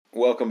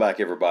Welcome back,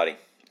 everybody.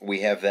 We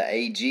have the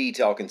AG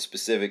talking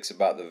specifics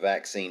about the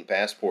vaccine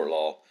passport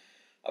law,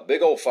 a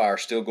big old fire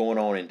still going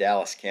on in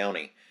Dallas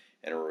County,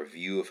 and a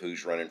review of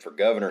who's running for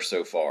governor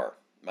so far.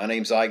 My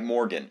name's Ike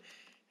Morgan,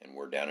 and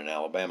we're down in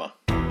Alabama.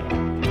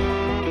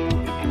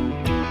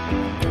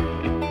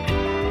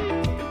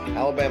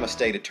 Alabama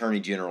State Attorney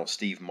General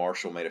Steve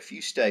Marshall made a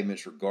few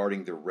statements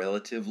regarding the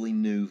relatively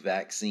new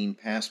vaccine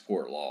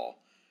passport law,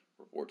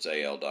 reports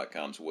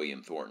AL.com's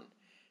William Thornton.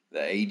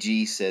 The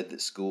AG said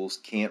that schools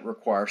can't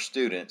require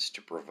students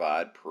to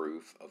provide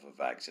proof of a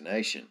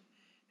vaccination.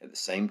 At the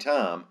same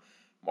time,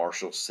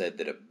 Marshall said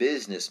that a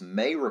business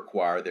may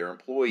require their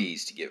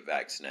employees to get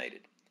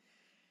vaccinated.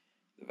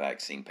 The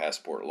vaccine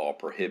passport law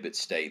prohibits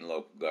state and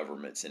local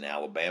governments in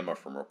Alabama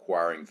from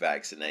requiring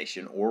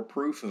vaccination or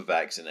proof of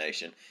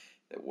vaccination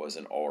that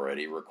wasn't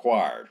already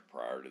required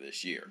prior to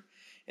this year.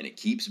 And it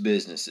keeps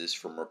businesses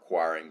from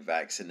requiring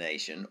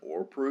vaccination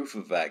or proof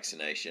of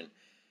vaccination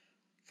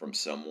from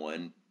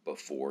someone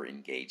before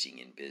engaging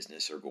in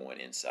business or going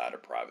inside a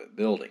private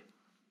building.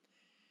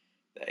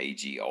 The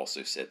AG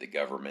also said that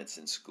governments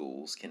and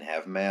schools can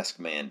have mask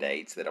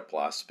mandates that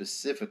apply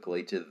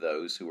specifically to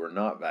those who are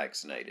not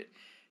vaccinated.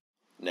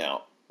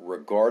 Now,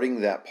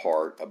 regarding that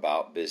part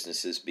about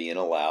businesses being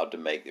allowed to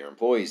make their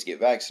employees get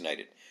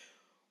vaccinated,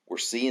 we're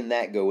seeing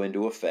that go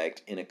into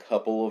effect in a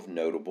couple of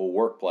notable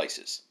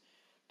workplaces.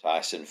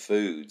 Tyson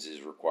Foods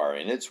is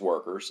requiring its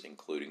workers,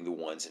 including the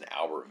ones in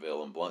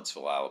Albertville and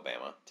Blountsville,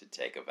 Alabama, to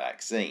take a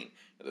vaccine.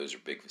 Now, those are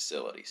big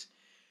facilities.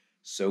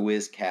 So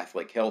is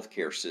Catholic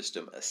healthcare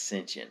system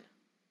Ascension.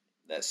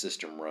 That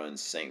system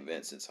runs St.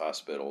 Vincent's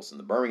Hospitals in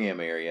the Birmingham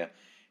area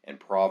and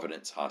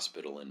Providence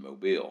Hospital in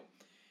Mobile.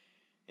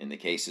 In the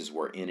cases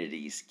where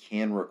entities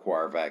can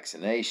require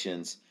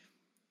vaccinations,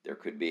 there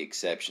could be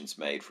exceptions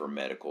made for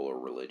medical or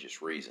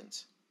religious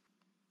reasons.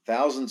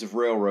 Thousands of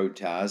railroad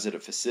ties at a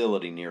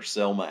facility near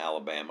Selma,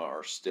 Alabama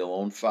are still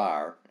on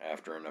fire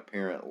after an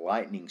apparent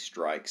lightning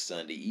strike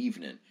Sunday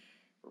evening,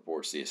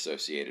 reports the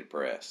Associated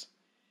Press.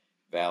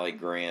 Valley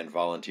Grand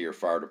Volunteer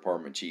Fire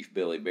Department Chief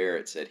Billy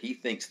Barrett said he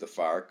thinks the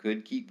fire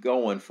could keep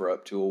going for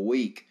up to a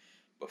week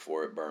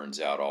before it burns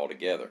out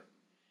altogether.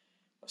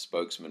 A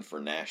spokesman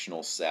for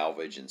National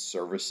Salvage and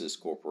Services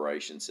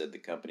Corporation said the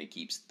company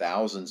keeps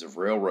thousands of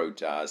railroad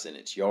ties in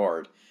its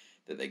yard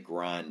that they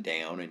grind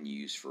down and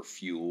use for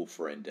fuel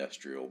for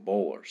industrial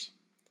boilers.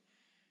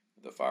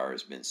 The fire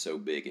has been so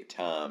big at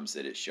times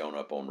that it's shown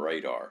up on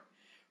radar.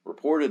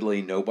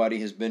 Reportedly, nobody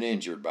has been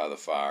injured by the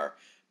fire,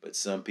 but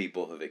some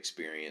people have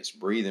experienced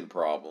breathing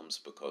problems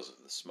because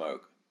of the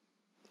smoke.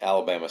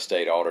 Alabama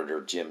State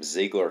Auditor Jim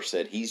Ziegler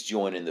said he's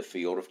joining the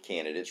field of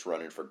candidates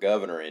running for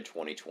governor in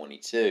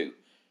 2022,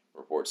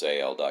 reports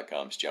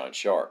AL.com's John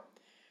Sharp.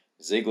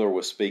 Ziegler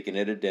was speaking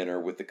at a dinner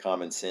with the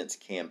Common Sense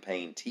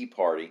Campaign Tea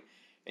Party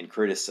and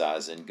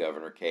criticizing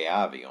Governor Kay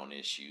Ivey on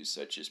issues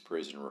such as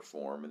prison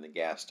reform and the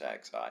gas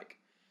tax hike.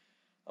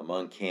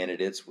 Among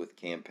candidates with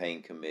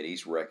campaign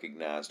committees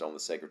recognized on the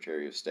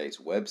Secretary of State's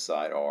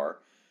website are,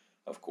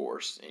 of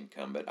course,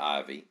 incumbent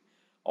Ivey,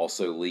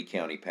 also Lee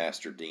County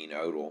Pastor Dean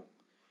Odle.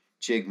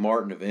 Chig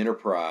Martin of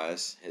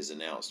Enterprise has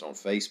announced on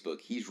Facebook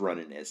he's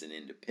running as an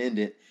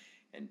independent,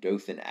 and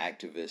Dothan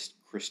activist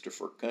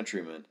Christopher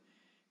Countryman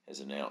has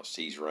announced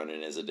he's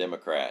running as a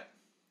Democrat.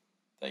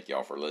 Thank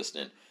y'all for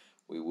listening.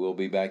 We will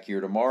be back here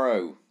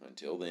tomorrow.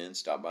 Until then,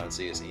 stop by and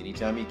see us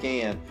anytime you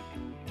can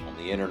on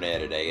the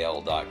internet at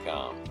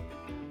al.com.